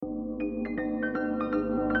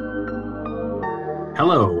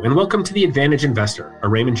Hello, and welcome to The Advantage Investor, a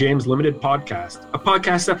Raymond James Limited podcast, a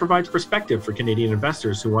podcast that provides perspective for Canadian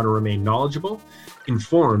investors who want to remain knowledgeable,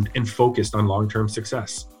 informed, and focused on long-term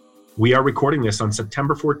success. We are recording this on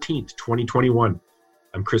September 14th, 2021.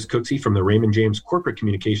 I'm Chris Cooksey from the Raymond James Corporate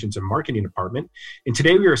Communications and Marketing Department, and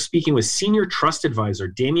today we are speaking with Senior Trust Advisor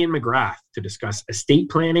Damian McGrath to discuss estate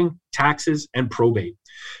planning, taxes, and probate.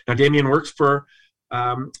 Now, Damian works for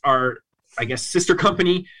our sister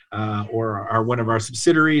company or one of our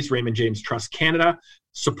subsidiaries, Raymond James Trust Canada,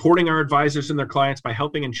 supporting our advisors and their clients by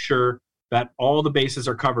helping ensure that all the bases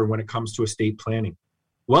are covered when it comes to estate planning.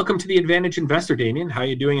 Welcome to The Advantage Investor, Damian. How are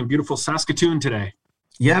you doing in beautiful Saskatoon today?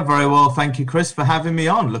 Yeah, very well. Thank you, Chris, for having me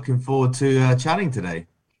on. Looking forward to chatting today.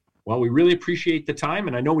 Well, we really appreciate the time,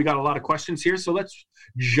 and I know we got a lot of questions here, so let's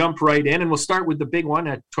jump right in, and we'll start with the big one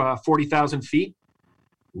at 40,000 feet.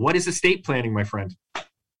 What is estate planning, my friend?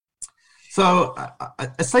 So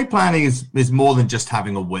estate planning is more than just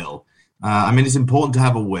having a will. It's important to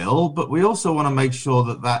have a will, but we also want to make sure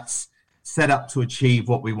that that's set up to achieve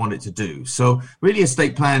what we want it to do. So really,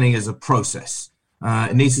 estate planning is a process.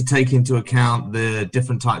 It needs to take into account the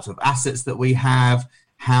different types of assets that we have,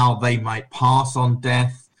 how they might pass on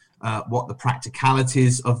death, what the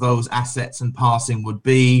practicalities of those assets and passing would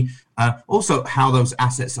be, also how those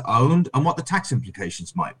assets are owned and what the tax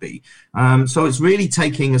implications might be. So it's really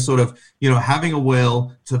taking a sort of, having a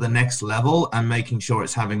will to the next level and making sure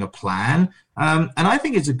it's having a plan. And I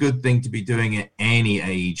think it's a good thing to be doing at any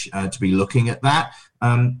age, to be looking at that.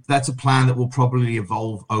 That's a plan that will probably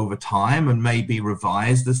evolve over time and may be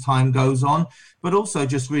revised as time goes on, but also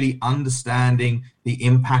just really understanding the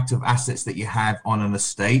impact of assets that you have on an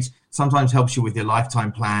estate sometimes helps you with your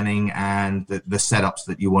lifetime planning and the setups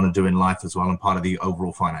that you want to do in life as well, and part of the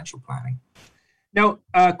overall financial planning. Now,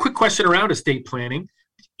 a quick question around estate planning.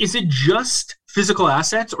 Is it just physical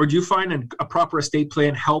assets, or do you find a proper estate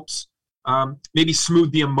plan helps maybe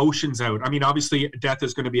smooth the emotions out? I mean, obviously, death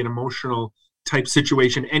is going to be an emotional type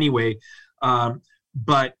situation anyway,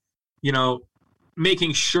 but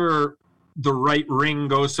making sure the right ring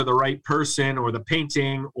goes to the right person, or the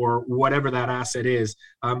painting, or whatever that asset is.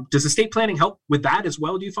 Does estate planning help with that as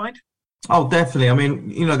well, do you find? Oh, definitely. I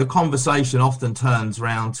mean, the conversation often turns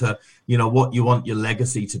around to, what you want your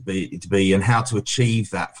legacy to be and how to achieve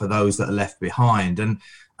that for those that are left behind.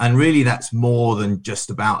 And really, that's more than just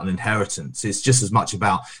about an inheritance. It's just as much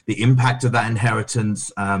about the impact of that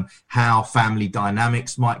inheritance, how family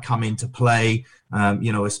dynamics might come into play,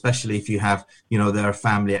 especially if you have, there are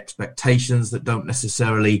family expectations that don't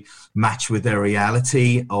necessarily match with their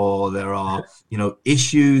reality, or there are,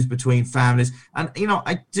 issues between families. And,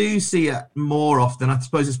 I do see it more often. I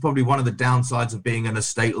suppose it's probably one of the downsides of being an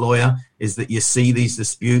estate lawyer is that you see these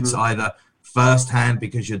disputes either firsthand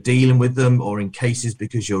because you're dealing with them, or in cases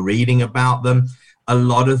because you're reading about them. A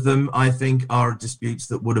lot of them, I think, are disputes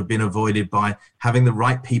that would have been avoided by having the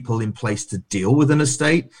right people in place to deal with an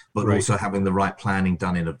estate, but also having the right planning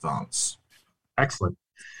done in advance. Excellent.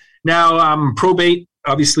 Now, probate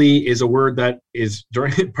obviously is a word that is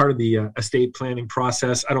during part of the estate planning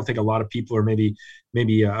process. I don't think a lot of people, or maybe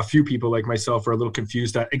a few people like myself, are a little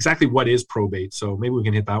confused at exactly what is probate. So maybe we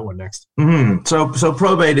can hit that one next. Mm-hmm. So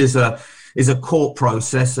probate is a court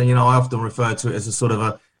process, and I often refer to it as a sort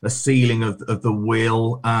of a sealing of the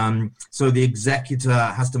will. So the executor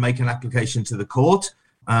has to make an application to the court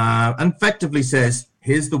and effectively says,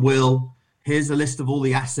 here's the will, here's a list of all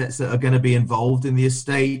the assets that are going to be involved in the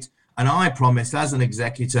estate, and I promise as an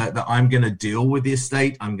executor that I'm going to deal with the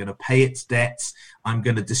estate, I'm going to pay its debts, I'm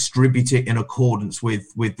going to distribute it in accordance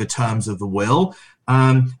with the terms of the will.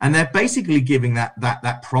 And they're basically giving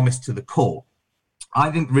that promise to the court. I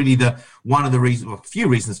think really a few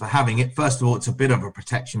reasons for having it. First of all, it's a bit of a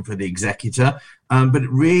protection for the executor, but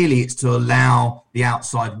really it's to allow the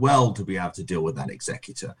outside world to be able to deal with that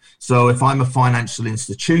executor. So if I'm a financial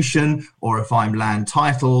institution, or if I'm land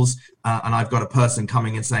titles, and I've got a person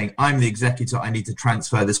coming and saying, I'm the executor, I need to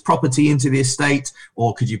transfer this property into the estate,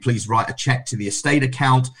 or could you please write a check to the estate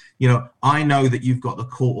account? I know that you've got the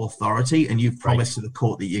court authority and you've promised to the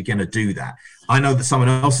court that you're going to do that. I know that someone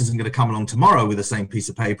else isn't going to come along tomorrow with the same piece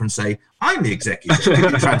of paper and say, I'm the executor,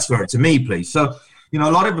 can you transfer it to me, please? So, a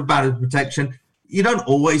lot of about it protection. You don't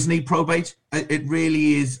always need probate. It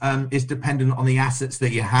really is dependent on the assets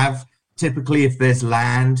that you have. Typically, if there's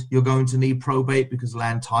land, you're going to need probate because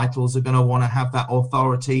land titles are going to want to have that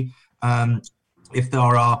authority. If there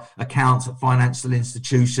are accounts at financial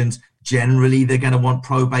institutions, generally they're going to want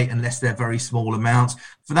probate unless they're very small amounts.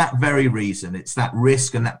 For that very reason, it's that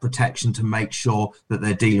risk and that protection to make sure that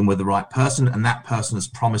they're dealing with the right person, and that person has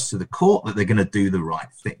promised to the court that they're going to do the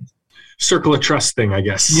right thing. Circle of trust thing, I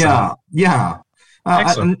guess. Yeah.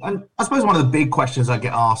 And I suppose one of the big questions I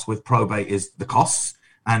get asked with probate is the costs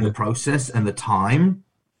and the process and the time.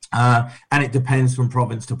 And it depends from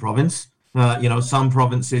province to province. Some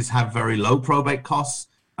provinces have very low probate costs.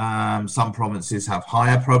 Some provinces have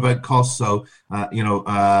higher probate costs. So,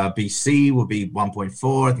 BC will be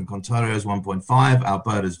 1.4. I think Ontario is 1.5.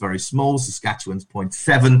 Alberta is very small. Saskatchewan's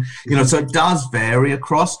 0.7. So it does vary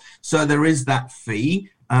across. So there is that fee.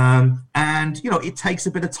 It takes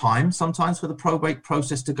a bit of time sometimes for the probate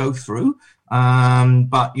process to go through.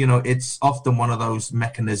 But it's often one of those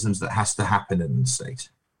mechanisms that has to happen in the state.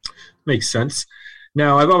 Makes sense.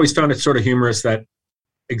 Now, I've always found it sort of humorous that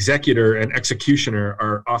executor and executioner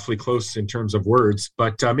are awfully close in terms of words,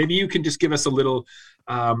 but maybe you can just give us a little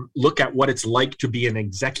look at what it's like to be an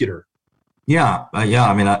executor. Yeah.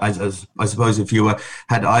 I mean, I suppose if you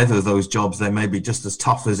had either of those jobs, they may be just as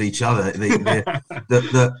tough as each other.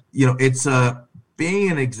 It's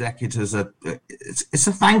being an executor it's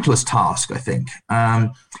a thankless task, I think.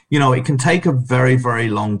 It can take a very, very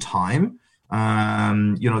long time.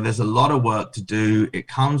 There's a lot of work to do. It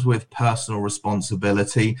comes with personal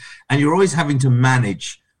responsibility, and you're always having to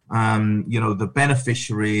manage, the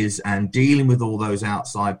beneficiaries and dealing with all those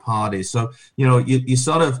outside parties. So, you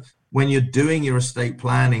sort of, when you're doing your estate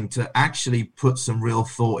planning, to actually put some real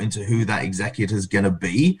thought into who that executor is going to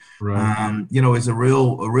be, right. Is a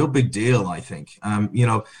real big deal, I think.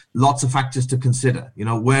 Lots of factors to consider.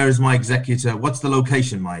 Where is my executor? What's the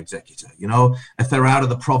location of my executor? If they're out of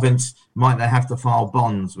the province, might they have to file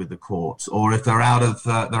bonds with the courts? Or if they're out of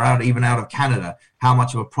Canada, how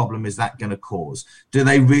much of a problem is that going to cause? Do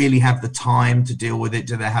they really have the time to deal with it?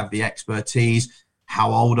 Do they have the expertise?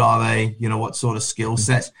 How old are they? What sort of skill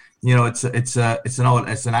sets? It's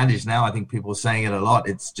an adage now. I think people are saying it a lot.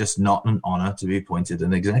 It's just not an honor to be appointed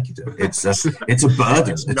an executor. It's a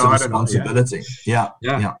burden. It's a responsibility. Yeah.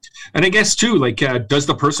 And I guess too, does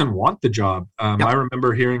the person want the job? I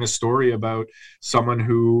remember hearing a story about someone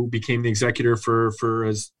who became the executor for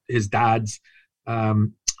his dad's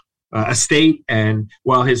estate, and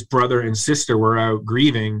while his brother and sister were out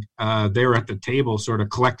grieving, they were at the table sort of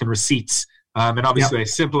collecting receipts. And obviously I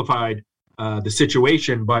simplified the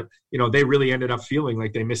situation, but they really ended up feeling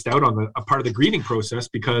like they missed out on a part of the grieving process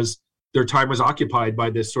because their time was occupied by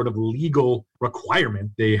this sort of legal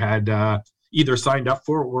requirement they had either signed up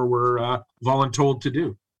for or were voluntold to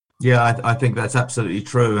do. Yeah, I think that's absolutely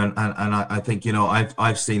true, and I think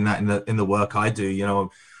I've seen that in the work I do.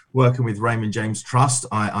 Working with Raymond James Trust,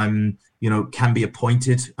 I'm can be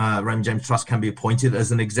appointed. Raymond James Trust can be appointed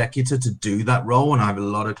as an executor to do that role, and I have a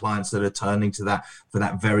lot of clients that are turning to that for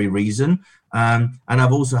that very reason. And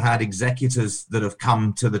I've also had executors that have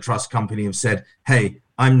come to the trust company and said, "Hey,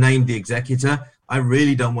 I'm named the executor. I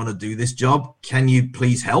really don't want to do this job. Can you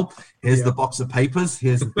please help? Here's the box of papers.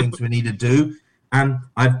 Here's the things we need to do." And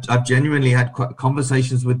I've genuinely had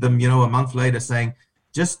conversations with them, a month later, saying,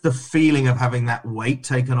 just the feeling of having that weight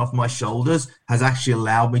taken off my shoulders has actually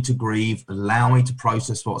allowed me to grieve, allow me to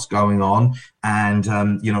process what's going on. And,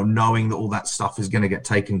 knowing that all that stuff is going to get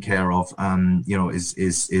taken care of,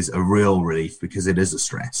 is a real relief, because it is a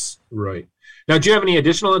stress. Right. Now, do you have any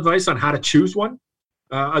additional advice on how to choose one,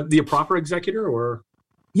 the proper executor, or?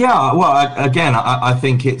 Yeah, well, again, I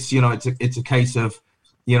think it's a case of,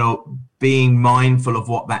 being mindful of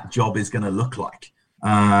what that job is going to look like.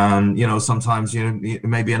 Sometimes,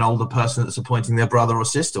 maybe an older person that's appointing their brother or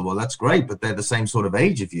sister. Well, that's great, but they're the same sort of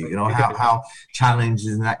age as you. How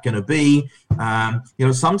challenging is that going to be?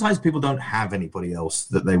 Sometimes people don't have anybody else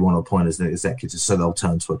that they want to appoint as an executor, so they'll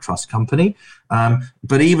turn to a trust company.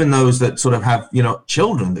 But even those that sort of have,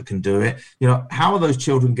 children that can do it, how are those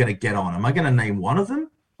children going to get on? Am I going to name one of them?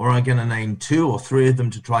 Or am I going to name 2 or 3 of them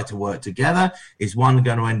to try to work together? Is one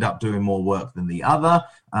going to end up doing more work than the other?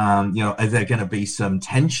 Is there going to be some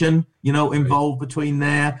tension, involved between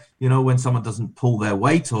there, when someone doesn't pull their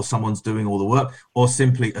weight, or someone's doing all the work, or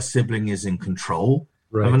simply a sibling is in control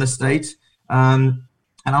of an estate? And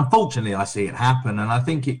unfortunately, I see it happen. And I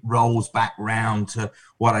think it rolls back round to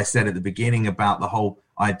what I said at the beginning about the whole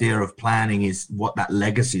idea of planning, is what that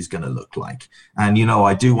legacy is going to look like. And,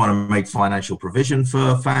 I do want to make financial provision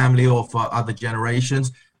for family or for other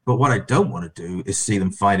generations. But what I don't want to do is see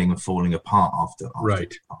them fighting and falling apart after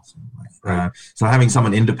passing away. So having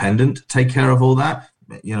someone independent take care of all that,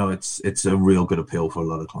 it's a real good appeal for a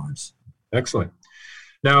lot of clients. Excellent.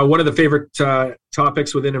 Now, one of the favorite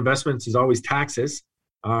topics within investments is always taxes.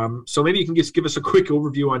 So maybe you can just give us a quick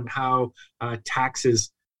overview on how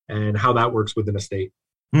taxes and how that works within a state.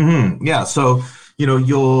 Mm-hmm. Yeah. So,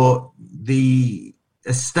 the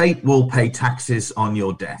estate will pay taxes on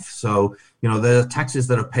your death. So, the taxes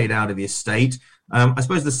that are paid out of the estate. I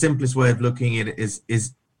suppose the simplest way of looking at it is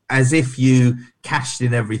as if you cashed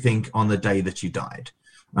in everything on the day that you died.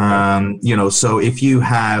 So if you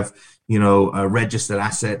have, registered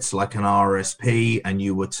assets like an RRSP and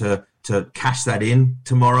you were to cash that in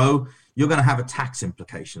tomorrow, you're going to have a tax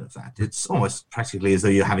implication of that. It's almost practically as though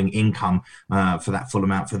you're having income for that full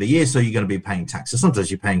amount for the year. So you're going to be paying tax. So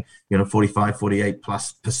sometimes you're paying, 45,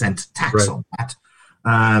 48+% tax on that.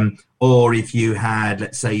 Or if you had,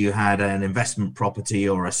 let's say you had an investment property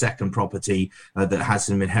or a second property that has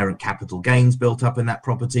some inherent capital gains built up in that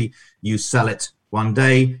property, you sell it one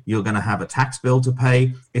day, you're going to have a tax bill to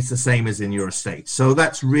pay. It's the same as in your estate. So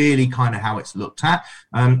that's really kind of how it's looked at.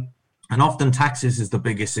 And often taxes is the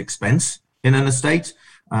biggest expense in an estate,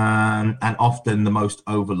 and often the most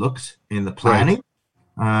overlooked in the planning.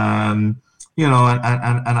 Right.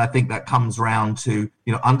 And I think that comes round to,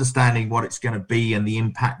 understanding what it's going to be and the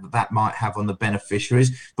impact that might have on the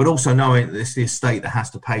beneficiaries, but also knowing that it's the estate that has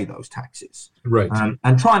to pay those taxes. Right.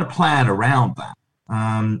 And trying to plan around that.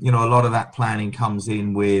 A lot of that planning comes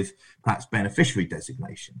in with perhaps beneficiary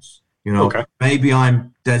designations. Maybe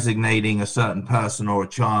I'm designating a certain person or a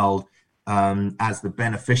child as the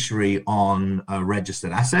beneficiary on a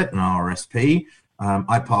registered asset, an RRSP.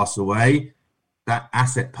 I pass away. That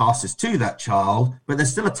asset passes to that child, but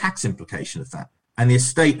there's still a tax implication of that, and the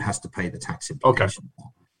estate has to pay the tax implication. Okay.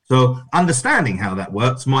 So understanding how that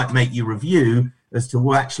works might make you review as to,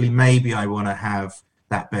 well, actually, maybe I want to have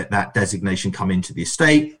that designation come into the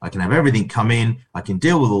estate. I can have everything come in. I can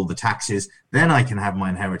deal with all the taxes. Then I can have my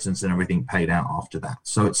inheritance and everything paid out after that.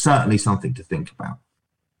 So it's certainly something to think about.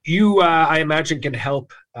 You, I imagine, can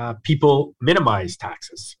help people minimize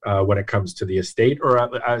taxes when it comes to the estate, or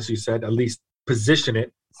as you said, at least position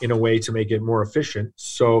it in a way to make it more efficient.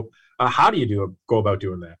 So how do you go about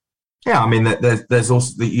doing that? Yeah, I mean, there's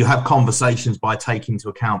also, you have conversations by taking into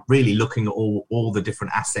account, really looking at all the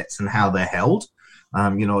different assets and how they're held,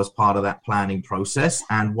 as part of that planning process,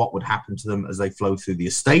 and what would happen to them as they flow through the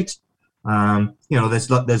estate.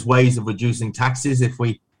 There's ways of reducing taxes. If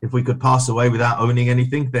we could pass away without owning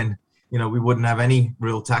anything, then, we wouldn't have any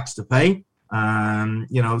real tax to pay.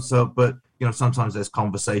 Sometimes there's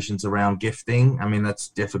conversations around gifting. I mean, that's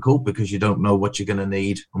difficult because you don't know what you're going to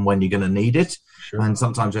need and when you're going to need it. Sure. And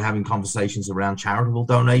sometimes you're having conversations around charitable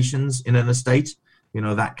donations in an estate.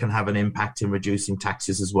 That can have an impact in reducing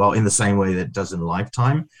taxes as well, in the same way that it does in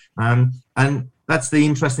lifetime. And that's the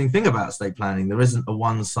interesting thing about estate planning. There isn't a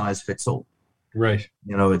one size fits all. Right.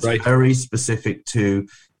 It's right. Very specific to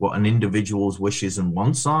what an individual's wishes and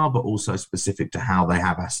wants are, but also specific to how they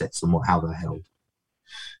have assets and how they're held.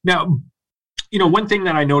 Now, one thing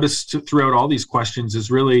that I noticed throughout all these questions is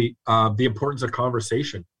really the importance of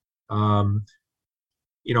conversation. In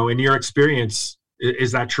your experience,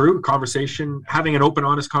 is that true? Conversation, having an open,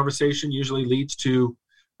 honest conversation usually leads to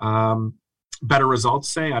better results,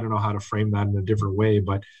 say. I don't know how to frame that in a different way,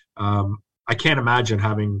 but I can't imagine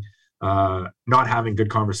not having good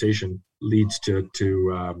conversation leads to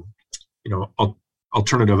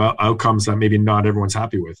alternative outcomes that maybe not everyone's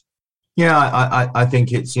happy with. Yeah, I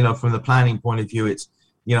think it's, from the planning point of view, it's,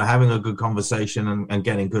 having a good conversation and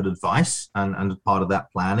getting good advice and part of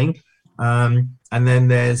that planning. And then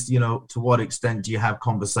there's, to what extent do you have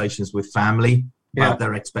conversations with family about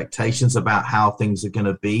their expectations about how things are going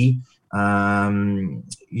to be? And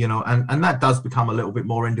that does become a little bit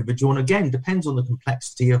more individual. And again, depends on the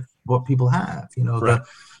complexity of what people have. Right.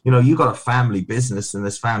 You've got a family business and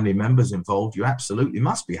there's family members involved. You absolutely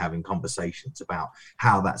must be having conversations about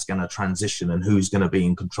how that's going to transition and who's going to be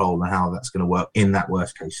in control and how that's going to work in that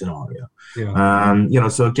worst case scenario. Yeah.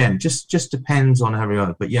 So again, just depends on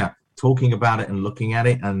everyone. But yeah, talking about it and looking at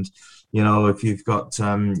it, and if you've got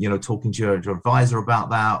talking to your advisor about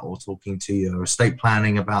that, or talking to your estate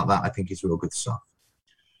planning about that, I think is real good stuff.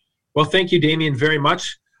 Well, thank you, Damian, very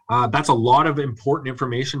much. That's a lot of important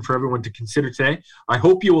information for everyone to consider today. I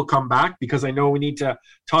hope you will come back, because I know we need to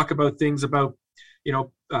talk about things about,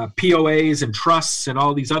 POAs and trusts and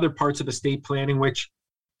all these other parts of estate planning, which,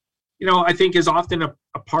 I think is often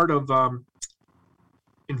a part of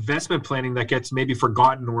investment planning that gets maybe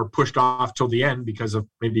forgotten or pushed off till the end because of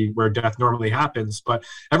maybe where death normally happens. But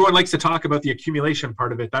everyone likes to talk about the accumulation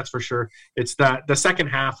part of it, that's for sure. It's the second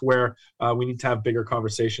half where we need to have bigger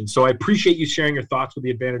conversations. So I appreciate you sharing your thoughts with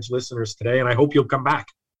the Advantage listeners today, and I hope you'll come back.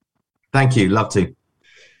 Thank you. Love to.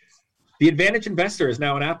 The Advantage Investor is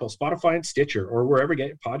now on Apple, Spotify, and Stitcher, or wherever you get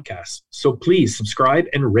your podcasts. So please subscribe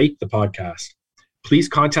and rate the podcast. Please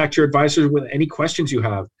contact your advisors with any questions you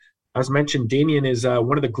have. As mentioned, Damian is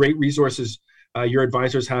one of the great resources your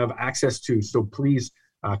advisors have access to. So please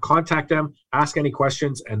contact them, ask any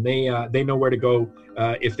questions, and they know where to go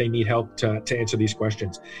if they need help to answer these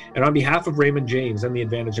questions. And on behalf of Raymond James and the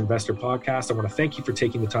Advantage Investor Podcast, I want to thank you for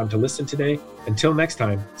taking the time to listen today. Until next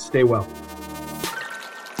time, stay well.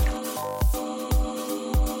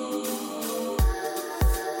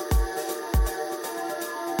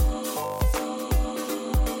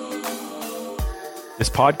 This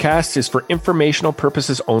podcast is for informational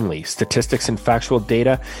purposes only. Statistics and factual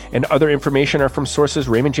data and other information are from sources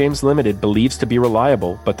Raymond James Limited believes to be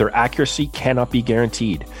reliable, but their accuracy cannot be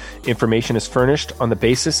guaranteed. Information is furnished on the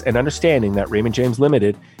basis and understanding that Raymond James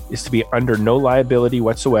Limited is to be under no liability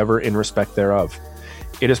whatsoever in respect thereof.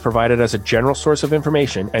 It is provided as a general source of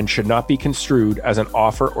information and should not be construed as an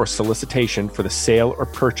offer or solicitation for the sale or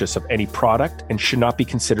purchase of any product and should not be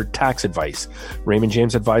considered tax advice. Raymond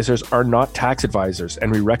James advisors are not tax advisors,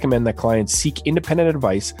 and we recommend that clients seek independent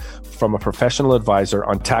advice from a professional advisor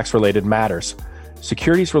on tax-related matters.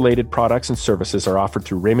 Securities-related products and services are offered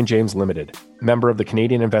through Raymond James Limited, member of the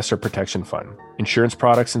Canadian Investor Protection Fund. Insurance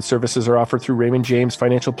products and services are offered through Raymond James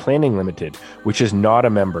Financial Planning Limited, which is not a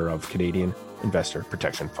member of Canadian Investor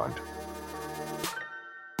Protection Fund.